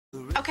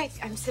Okay,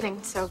 I'm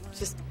sitting, so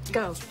just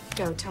go,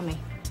 tell me.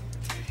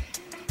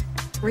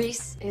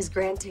 Reese is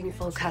granting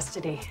full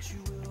custody.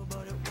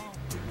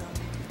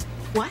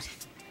 What?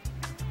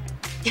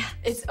 Yeah,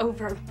 it's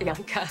over,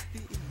 Bianca.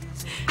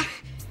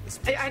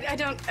 I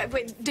don't,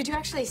 wait, did you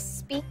actually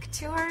speak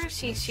to her?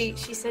 She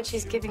said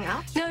she's giving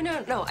up?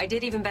 No, I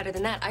did even better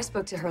than that. I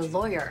spoke to her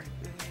lawyer.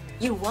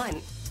 You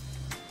won.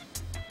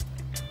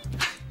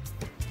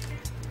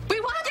 We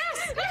won!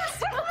 Yes!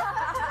 Yes!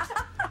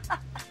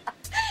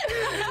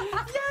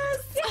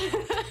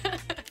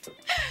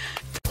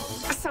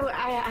 So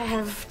I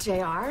have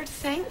JR to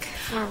thank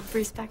for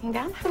Reese backing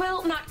down?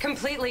 Well, not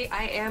completely.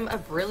 I am a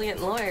brilliant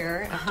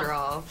lawyer, after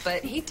all.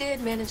 But he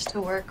did manage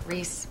to work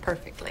Reese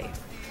perfectly.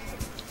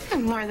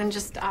 More than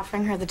just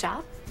offering her the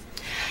job?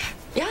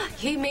 Yeah,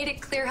 he made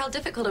it clear how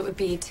difficult it would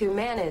be to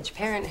manage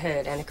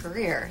parenthood and a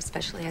career,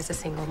 especially as a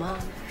single mom.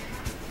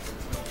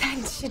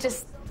 And she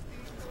just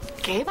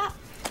gave up.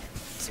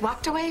 Just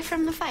walked away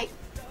from the fight.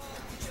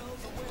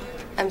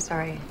 I'm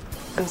sorry.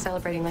 I'm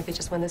celebrating like we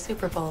just won the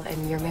Super Bowl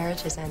and your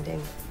marriage is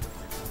ending.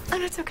 Oh,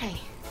 that's okay.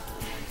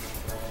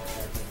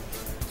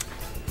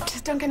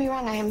 Just don't get me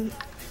wrong, I am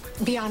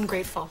beyond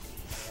grateful.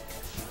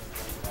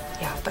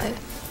 Yeah, but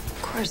of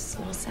course, a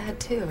little sad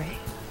too, right?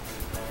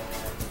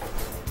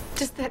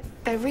 Just that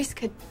Reese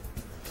could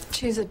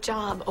choose a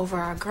job over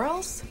our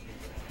girls.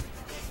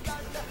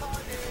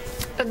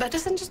 That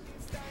doesn't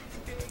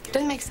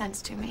make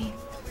sense to me.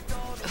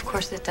 Of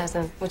course it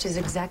doesn't, which is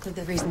exactly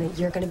the reason that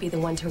you're going to be the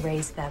one to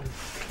raise them.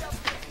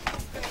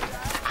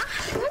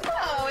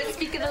 Oh, and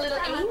speak of the little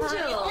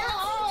angel.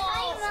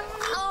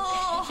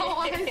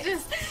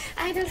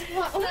 I just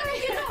want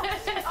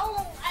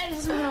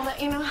to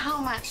let you know how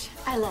much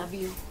I love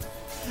you.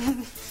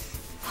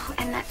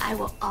 And that I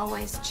will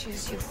always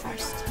choose you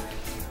first.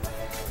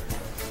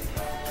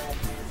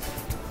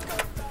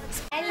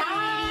 I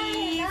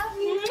love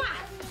you.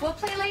 We'll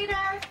play later.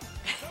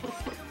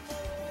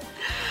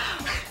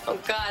 Oh,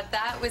 God,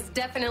 that was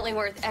definitely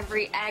worth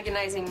every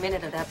agonizing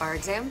minute of that bar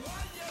exam.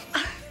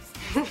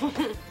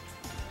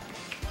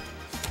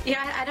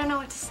 Yeah, I don't know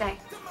what to say.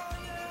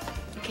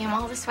 You came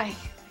all this way.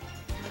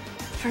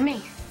 For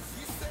me.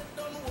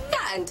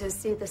 Yeah, and to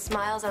see the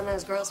smiles on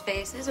those girls'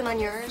 faces and on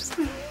yours.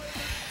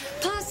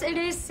 Plus, it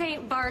is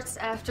St. Bart's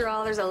after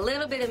all. There's a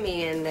little bit of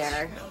me in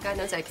there. God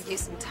knows I could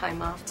use some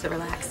time off to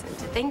relax and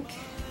to think.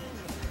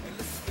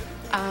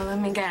 Let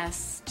me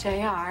guess. JR,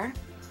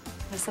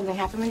 has something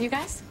happened with you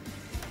guys?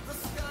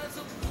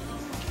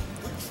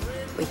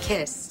 We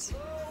kissed.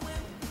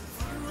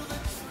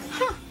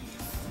 Huh.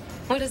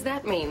 What does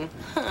that mean?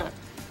 Huh.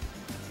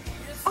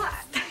 What?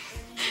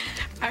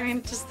 I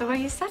mean, just the way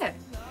you said it.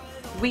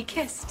 We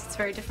kissed. It's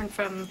very different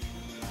from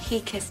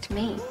he kissed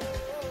me.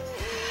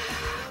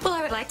 Well,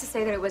 I would like to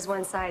say that it was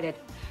one-sided.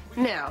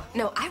 No,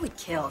 I would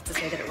kill to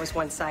say that it was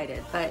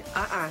one-sided, but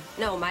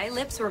no, my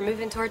lips were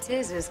moving towards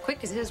his as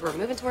quick as his were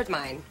moving towards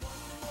mine.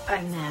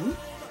 And then?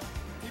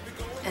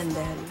 And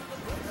then?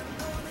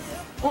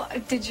 Well,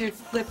 did your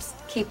lips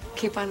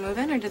keep on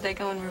moving, or did they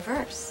go in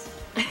reverse?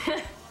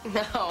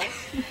 No,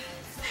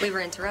 we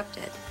were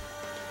interrupted.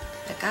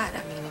 But God,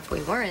 I mean, if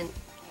we weren't...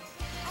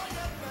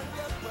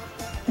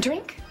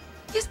 Drink?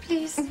 Yes,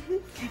 please. All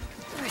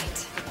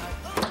right.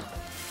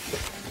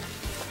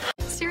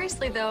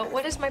 Seriously, though,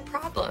 what is my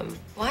problem?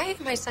 Why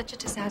am I such a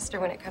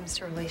disaster when it comes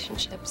to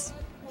relationships?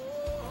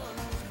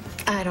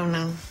 I don't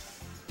know.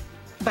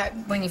 But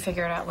when you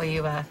figure it out, will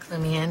you clue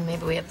me in?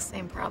 Maybe we have the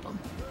same problem.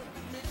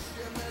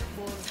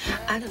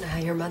 I don't know how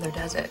your mother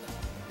does it.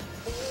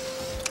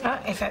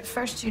 If at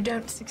first you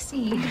don't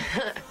succeed.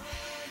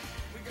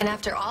 And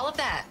after all of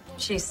that,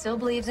 she still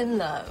believes in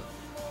love.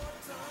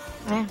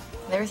 Yeah,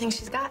 everything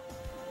she's got.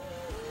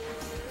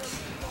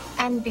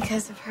 And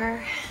because of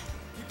her,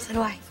 so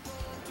do I.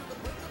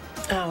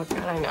 Oh,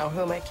 God, I know.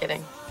 Who am I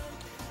kidding?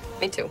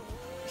 Me too.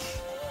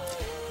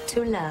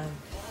 To love.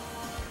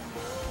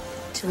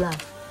 To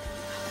love.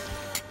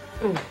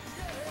 Mm.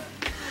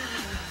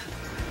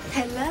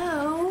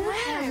 Hello.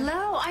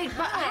 Hello.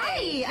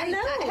 Hi.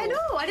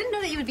 Hello. I didn't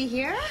know that you would be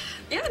here.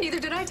 Yeah, neither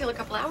did I till a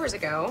couple hours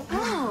ago.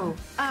 Oh.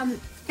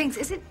 Thanks.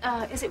 Is it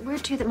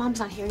weird to you that Mom's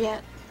not here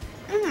yet?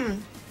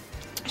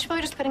 She's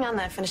probably just putting on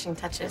the finishing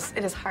touches.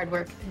 It is hard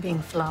work being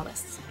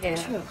flawless. Yeah.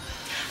 True.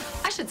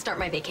 I should start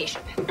my vacation.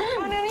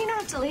 Oh, no, you don't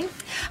have to leave.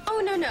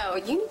 Oh, no.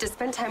 You need to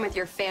spend time with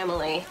your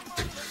family.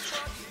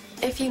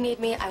 If you need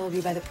me, I will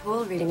be by the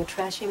pool reading a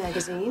trashy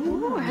magazine.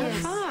 Ooh, have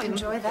fun.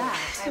 Enjoy that.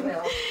 I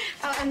will.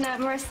 Oh, and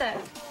Marissa,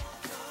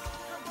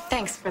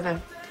 thanks for the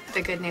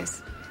good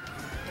news.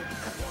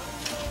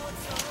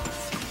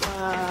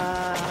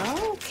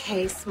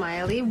 Okay,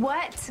 Smiley.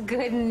 What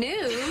good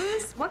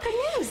news? What good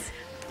news?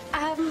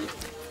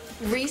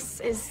 Reese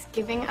is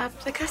giving up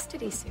the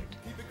custody suit.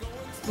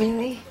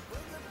 Really?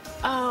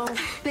 Oh,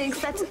 thanks.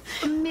 That's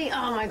amazing.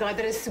 Oh, my God.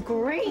 That is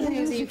great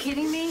news. Are you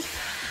kidding me?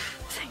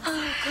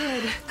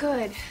 Oh,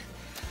 good.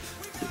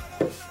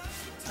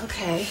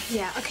 Okay.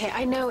 Yeah, okay.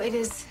 I know it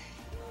is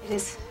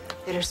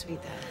bittersweet,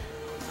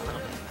 though. A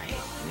little bit, right?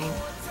 I mean,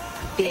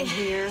 being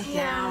here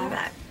now.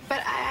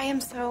 But I am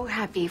so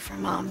happy for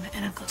Mom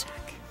and Uncle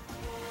Jack.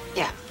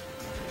 Yeah,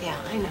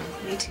 I know.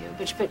 Me too.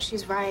 But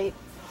she's right.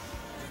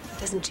 It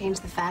doesn't change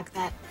the fact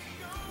that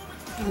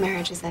your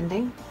marriage is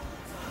ending.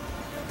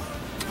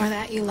 Or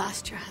that you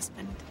lost your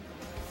husband.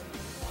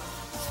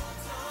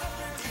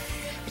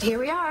 But here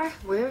we are.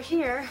 We're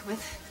here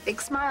with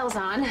big smiles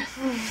on.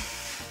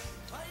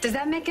 Does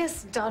that make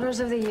us Daughters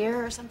of the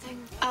Year or something?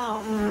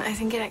 Oh, I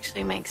think it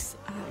actually makes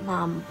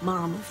Mom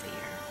of the Year.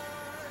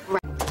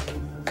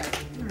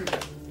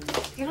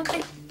 You don't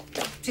think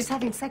she's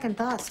having second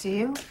thoughts, do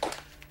you?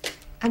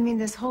 I mean,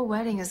 this whole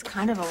wedding is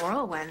kind of a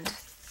whirlwind.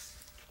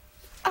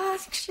 I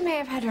think she may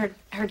have had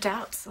her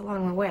doubts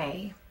along the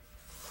way.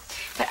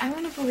 But I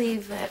want to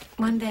believe that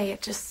one day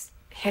it just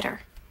hit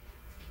her.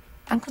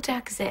 Uncle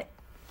Jack is it.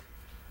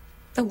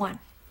 The one.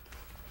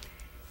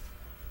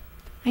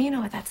 And you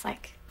know what that's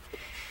like.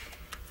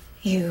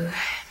 You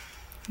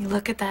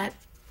look at that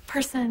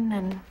person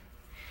and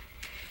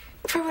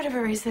for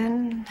whatever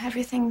reason,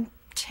 everything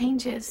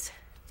changes.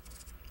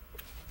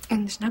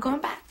 And there's no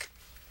going back.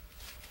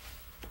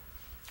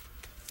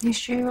 You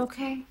sure you're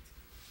okay?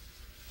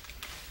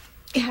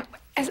 Yeah,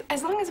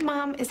 as long as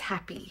Mom is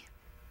happy.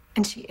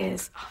 And she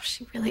is. Oh,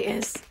 she really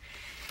is.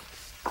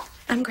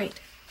 I'm great.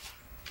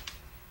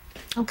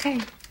 Okay.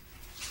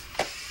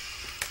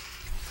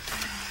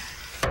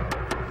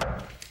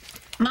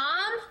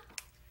 Mom?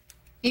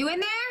 You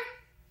in there?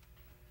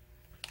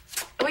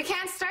 We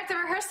can't start the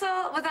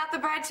rehearsal without the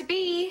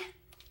bride-to-be.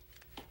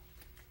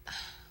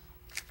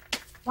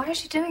 Why is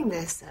she doing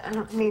this? I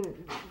mean,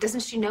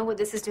 doesn't she know what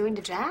this is doing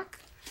to Jack?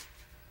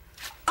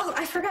 Oh,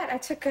 I forgot. I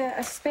took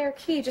a spare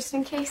key just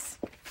in case.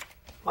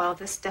 Well,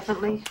 this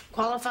definitely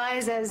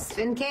qualifies as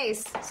in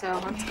case, so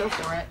let's go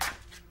for it.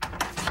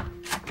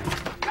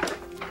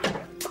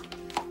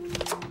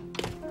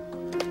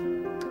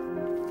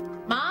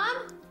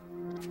 Mom?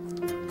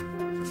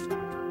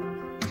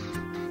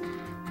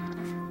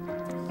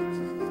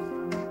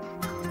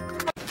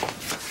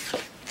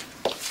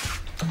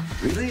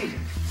 Really?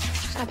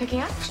 She's not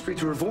picking up? Straight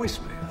to her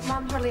voicemail.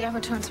 Mom hardly ever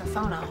turns her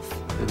phone off.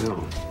 I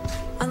know.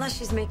 Unless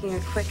she's making a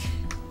quick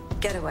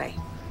getaway.